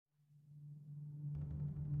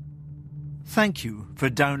Thank you for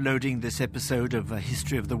downloading this episode of A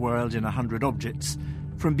History of the World in 100 Objects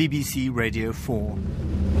from BBC Radio 4.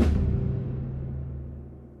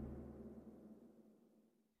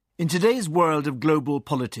 In today's world of global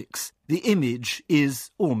politics, the image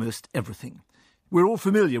is almost everything. We're all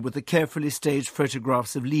familiar with the carefully staged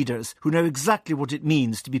photographs of leaders who know exactly what it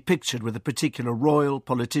means to be pictured with a particular royal,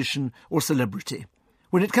 politician or celebrity.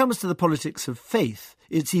 When it comes to the politics of faith,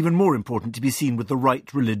 it's even more important to be seen with the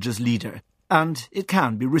right religious leader. And it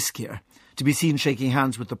can be riskier. To be seen shaking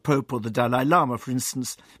hands with the Pope or the Dalai Lama, for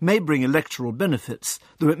instance, may bring electoral benefits,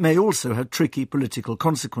 though it may also have tricky political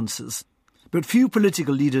consequences. But few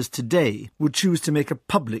political leaders today would choose to make a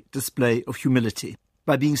public display of humility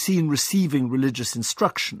by being seen receiving religious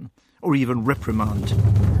instruction or even reprimand.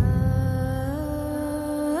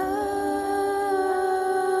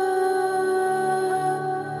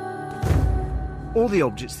 All the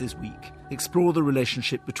objects this week explore the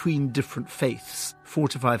relationship between different faiths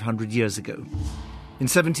 400 to 500 years ago. In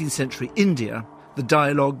 17th century India, the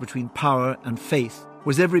dialogue between power and faith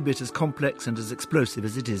was every bit as complex and as explosive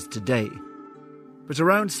as it is today. But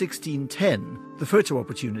around 1610, the photo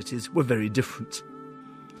opportunities were very different.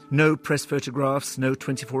 No press photographs, no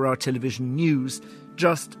 24-hour television news,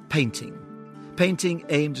 just painting. Painting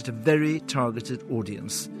aimed at a very targeted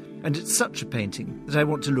audience. And it's such a painting that I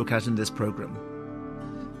want to look at in this programme.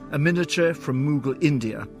 A miniature from Mughal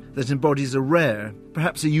India that embodies a rare,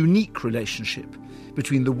 perhaps a unique relationship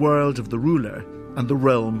between the world of the ruler and the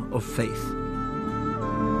realm of faith.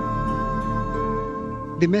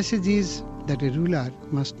 The message is that a ruler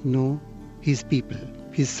must know his people,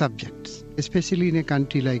 his subjects, especially in a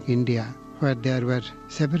country like India, where there were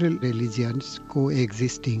several religions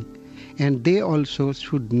coexisting, and they also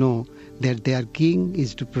should know that their king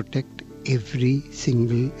is to protect every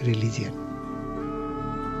single religion.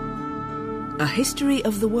 A History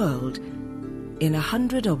of the World in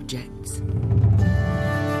 100 Objects.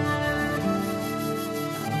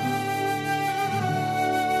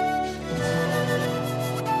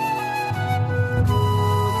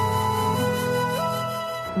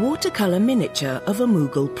 Watercolour miniature of a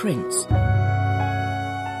Mughal prince.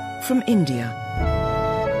 From India.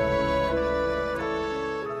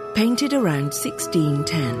 Painted around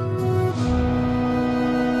 1610.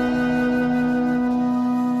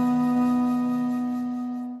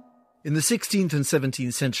 In the 16th and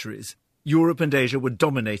 17th centuries, Europe and Asia were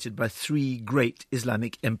dominated by three great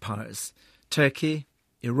Islamic empires: Turkey,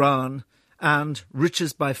 Iran, and,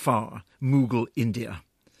 richest by far, Mughal India.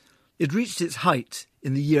 It reached its height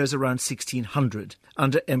in the years around 1600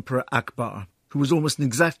 under Emperor Akbar, who was almost an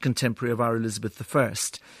exact contemporary of our Elizabeth I,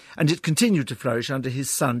 and it continued to flourish under his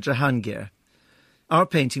son Jahangir. Our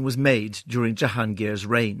painting was made during Jahangir's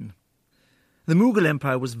reign. The Mughal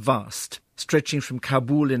Empire was vast, stretching from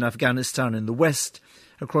Kabul in Afghanistan in the west,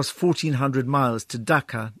 across 1,400 miles to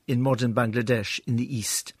Dhaka in modern Bangladesh in the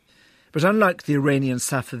east. But unlike the Iranian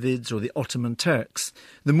Safavids or the Ottoman Turks,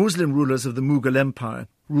 the Muslim rulers of the Mughal Empire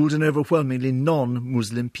ruled an overwhelmingly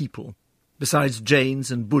non-Muslim people. Besides Jains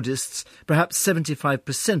and Buddhists, perhaps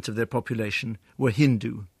 75% of their population were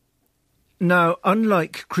Hindu. Now,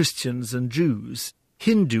 unlike Christians and Jews,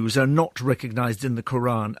 Hindus are not recognised in the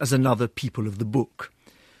Quran as another people of the book.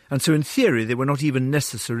 And so in theory they were not even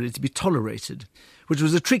necessarily to be tolerated, which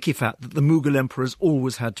was a tricky fact that the Mughal emperors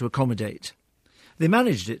always had to accommodate. They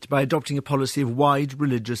managed it by adopting a policy of wide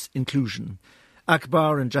religious inclusion.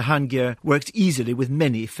 Akbar and Jahangir worked easily with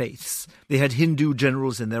many faiths. They had Hindu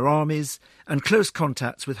generals in their armies, and close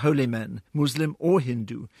contacts with holy men, Muslim or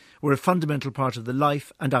Hindu, were a fundamental part of the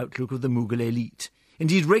life and outlook of the Mughal elite.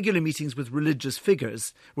 Indeed, regular meetings with religious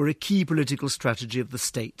figures were a key political strategy of the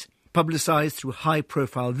state, publicised through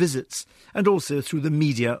high-profile visits and also through the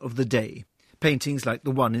media of the day, paintings like the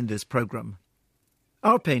one in this programme.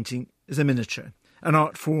 Our painting is a miniature, an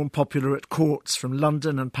art form popular at courts from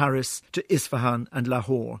London and Paris to Isfahan and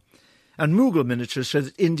Lahore. And Mughal miniatures show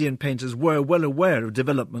that Indian painters were well aware of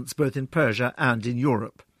developments both in Persia and in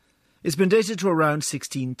Europe. It's been dated to around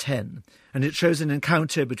 1610, and it shows an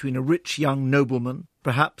encounter between a rich young nobleman,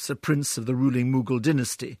 perhaps a prince of the ruling Mughal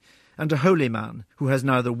dynasty, and a holy man who has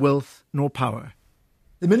neither wealth nor power.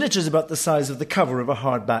 The miniature is about the size of the cover of a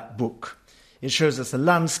hardback book. It shows us a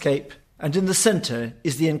landscape, and in the centre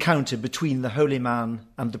is the encounter between the holy man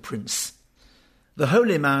and the prince. The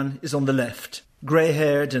holy man is on the left,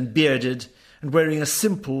 grey-haired and bearded, and wearing a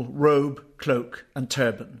simple robe, cloak and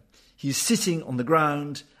turban. He is sitting on the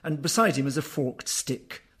ground, and beside him is a forked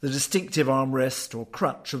stick, the distinctive armrest or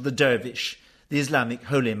crutch of the dervish, the Islamic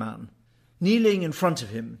holy man. Kneeling in front of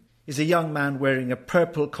him is a young man wearing a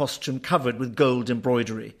purple costume covered with gold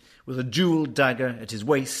embroidery, with a jewelled dagger at his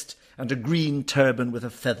waist and a green turban with a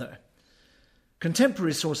feather.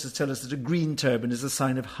 Contemporary sources tell us that a green turban is a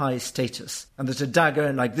sign of high status, and that a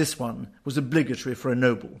dagger like this one was obligatory for a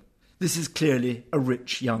noble. This is clearly a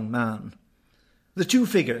rich young man. The two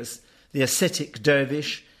figures, the ascetic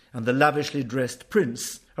dervish and the lavishly dressed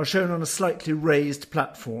prince, are shown on a slightly raised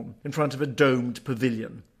platform in front of a domed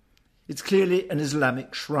pavilion. It's clearly an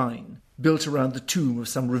Islamic shrine, built around the tomb of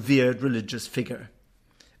some revered religious figure.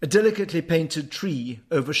 A delicately painted tree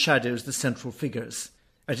overshadows the central figures.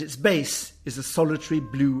 At its base is a solitary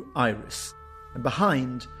blue iris, and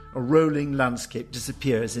behind, a rolling landscape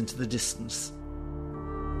disappears into the distance.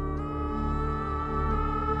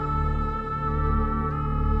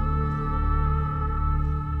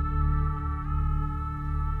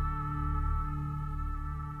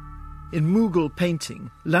 In Mughal painting,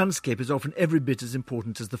 landscape is often every bit as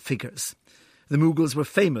important as the figures. The Mughals were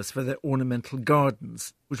famous for their ornamental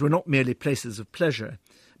gardens, which were not merely places of pleasure,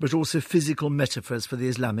 but also physical metaphors for the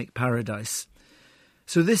Islamic paradise.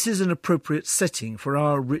 So this is an appropriate setting for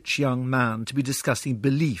our rich young man to be discussing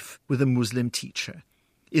belief with a Muslim teacher.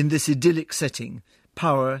 In this idyllic setting,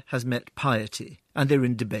 power has met piety, and they're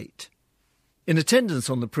in debate. In attendance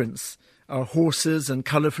on the prince are horses and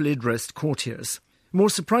colourfully dressed courtiers. More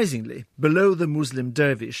surprisingly, below the Muslim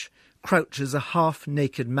dervish crouches a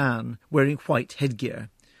half-naked man wearing white headgear,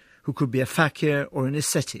 who could be a fakir or an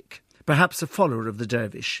ascetic, perhaps a follower of the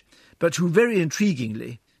dervish, but who very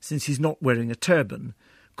intriguingly, since he's not wearing a turban,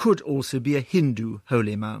 could also be a Hindu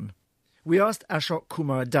holy man. We asked Asok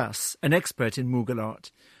Kumar Das, an expert in Mughal art,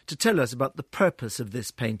 to tell us about the purpose of this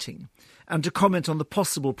painting and to comment on the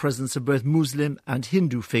possible presence of both Muslim and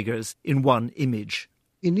Hindu figures in one image.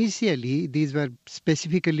 Initially, these were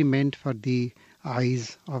specifically meant for the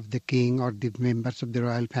eyes of the king or the members of the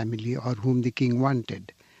royal family or whom the king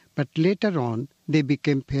wanted. But later on, they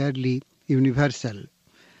became fairly universal,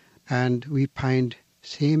 and we find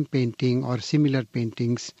same painting or similar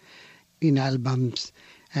paintings in albums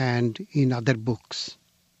and in other books.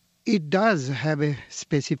 It does have a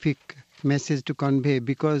specific message to convey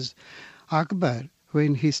because Akbar,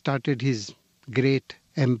 when he started his great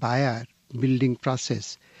empire building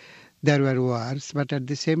process, there were wars, but at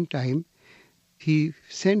the same time, he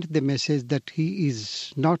sent the message that he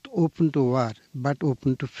is not open to war, but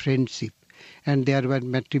open to friendship. And there were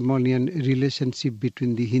matrimonial relationship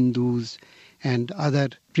between the Hindus and other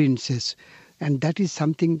princes. And that is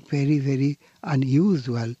something very, very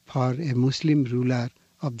unusual for a Muslim ruler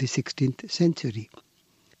of the 16th century.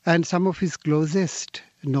 And some of his closest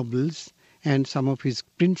nobles and some of his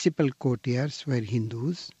principal courtiers were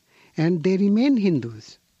Hindus, and they remain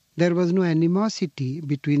Hindus. There was no animosity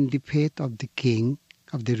between the faith of the king,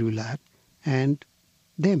 of the ruler, and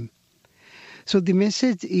them. So the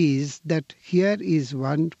message is that here is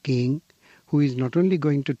one king who is not only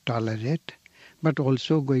going to tolerate, but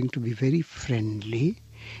also going to be very friendly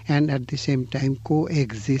and at the same time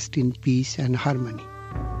coexist in peace and harmony.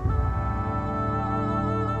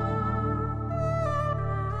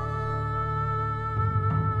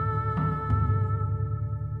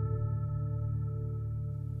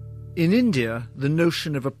 In India, the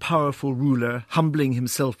notion of a powerful ruler humbling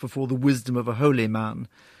himself before the wisdom of a holy man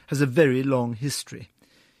has a very long history.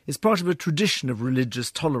 It's part of a tradition of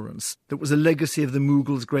religious tolerance that was a legacy of the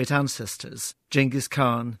Mughals' great ancestors, Genghis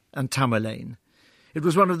Khan and Tamerlane. It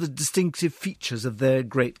was one of the distinctive features of their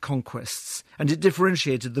great conquests, and it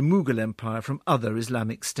differentiated the Mughal Empire from other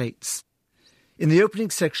Islamic states. In the opening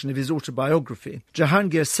section of his autobiography,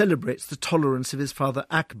 Jahangir celebrates the tolerance of his father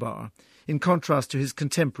Akbar, in contrast to his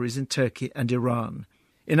contemporaries in Turkey and Iran.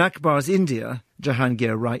 In Akbar's India,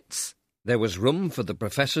 Jahangir writes, "There was room for the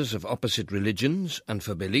professors of opposite religions and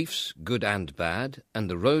for beliefs, good and bad, and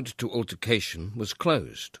the road to altercation was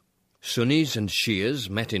closed. Sunnis and Shias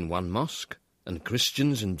met in one mosque, and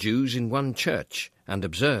Christians and Jews in one church, and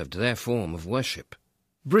observed their form of worship."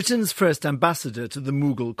 Britain's first ambassador to the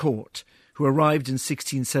Mughal court, who arrived in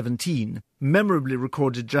 1617, memorably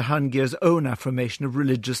recorded Jahangir's own affirmation of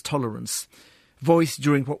religious tolerance, voiced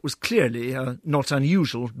during what was clearly a not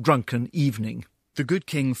unusual drunken evening. The good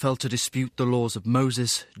king fell to dispute the laws of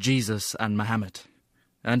Moses, Jesus, and Mohammed,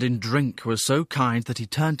 and in drink was so kind that he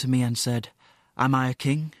turned to me and said, "Am I a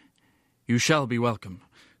king? You shall be welcome.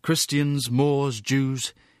 Christians, Moors,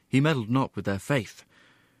 Jews, he meddled not with their faith.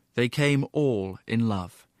 They came all in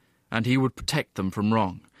love, and he would protect them from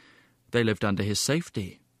wrong. They lived under his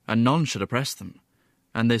safety, and none should oppress them."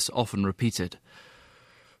 And this often repeated.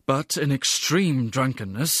 But in extreme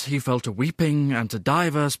drunkenness he fell to weeping and to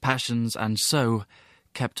divers passions, and so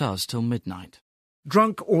kept us till midnight.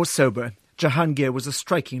 Drunk or sober, Jahangir was a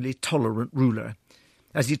strikingly tolerant ruler.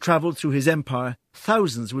 As he travelled through his empire,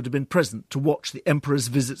 thousands would have been present to watch the emperor's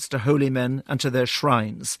visits to holy men and to their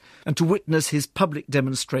shrines, and to witness his public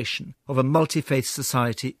demonstration of a multi-faith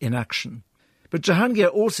society in action. But Jahangir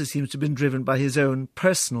also seems to have been driven by his own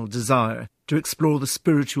personal desire to explore the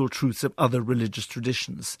spiritual truths of other religious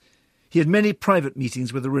traditions. He had many private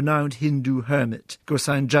meetings with a renowned Hindu hermit,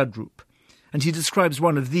 Gosain Jadrup, and he describes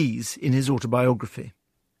one of these in his autobiography.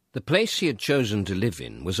 The place he had chosen to live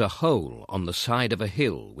in was a hole on the side of a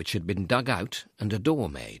hill which had been dug out and a door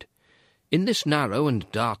made. In this narrow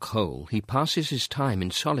and dark hole he passes his time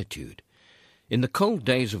in solitude. In the cold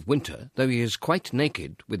days of winter, though he is quite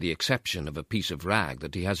naked, with the exception of a piece of rag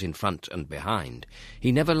that he has in front and behind,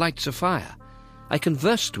 he never lights a fire. I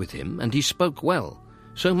conversed with him, and he spoke well,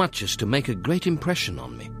 so much as to make a great impression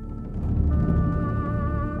on me.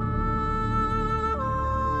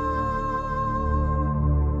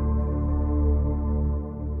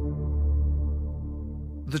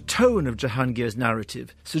 The tone of Jahangir's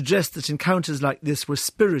narrative suggests that encounters like this were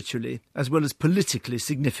spiritually as well as politically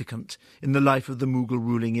significant in the life of the Mughal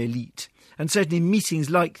ruling elite, and certainly meetings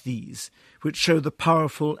like these, which show the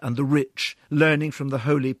powerful and the rich learning from the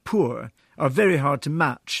wholly poor, are very hard to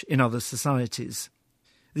match in other societies.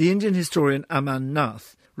 The Indian historian Aman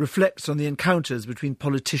Nath reflects on the encounters between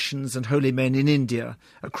politicians and holy men in India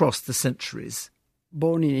across the centuries.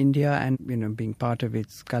 Born in India and, being part of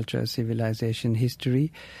its culture, civilization,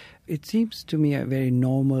 history, it seems to me a very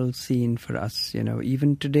normal scene for us.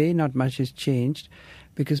 Even today, not much has changed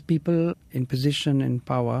because people in position and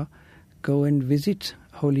power go and visit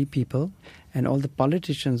holy people, and all the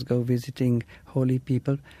politicians go visiting holy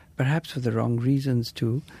people, perhaps for the wrong reasons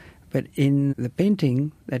too. But in the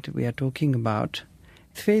painting that we are talking about,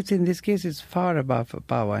 faith in this case is far above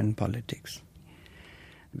power and politics.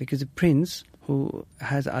 Because a prince who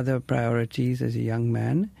has other priorities as a young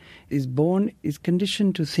man, is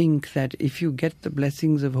conditioned to think that if you get the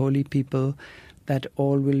blessings of holy people, that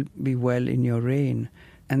all will be well in your reign.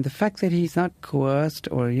 And the fact that he's not coerced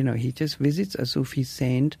or, he just visits a Sufi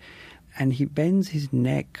saint and he bends his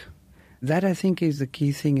neck, that I think is the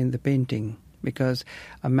key thing in the painting. Because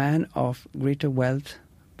a man of greater wealth,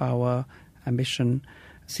 power, ambition,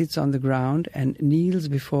 sits on the ground and kneels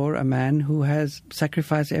before a man who has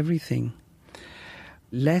sacrificed everything.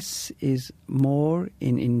 Less is more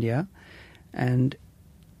in India, and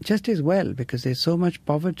just as well, because there's so much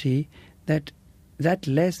poverty that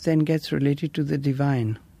less then gets related to the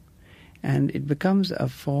divine. And it becomes a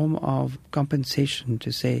form of compensation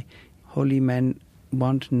to say holy men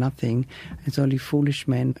want nothing. It's only foolish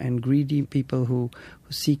men and greedy people who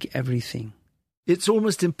seek everything. It's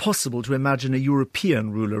almost impossible to imagine a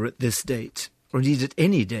European ruler at this date, or indeed at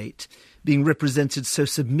any date, being represented so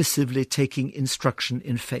submissively taking instruction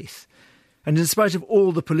in faith. And in spite of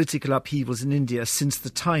all the political upheavals in India since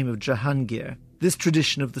the time of Jahangir, this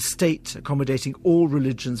tradition of the state accommodating all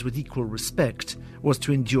religions with equal respect was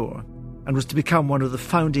to endure, and was to become one of the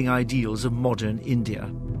founding ideals of modern India.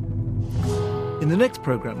 In the next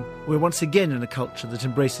programme, we're once again in a culture that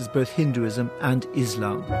embraces both Hinduism and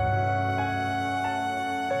Islam.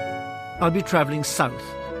 I'll be travelling south,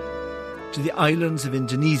 to the islands of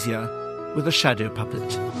Indonesia, with a shadow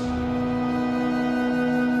puppet.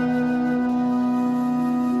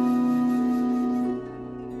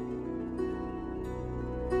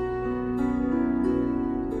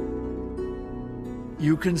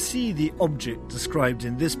 You can see the object described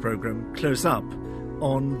in this programme close up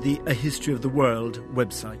on the A History of the World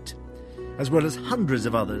website, as well as hundreds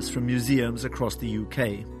of others from museums across the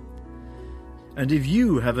UK. And if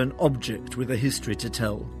you have an object with a history to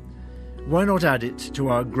tell, why not add it to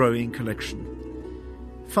our growing collection?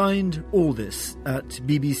 Find all this at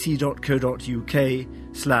bbc.co.uk/A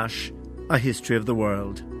History of the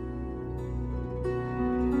World.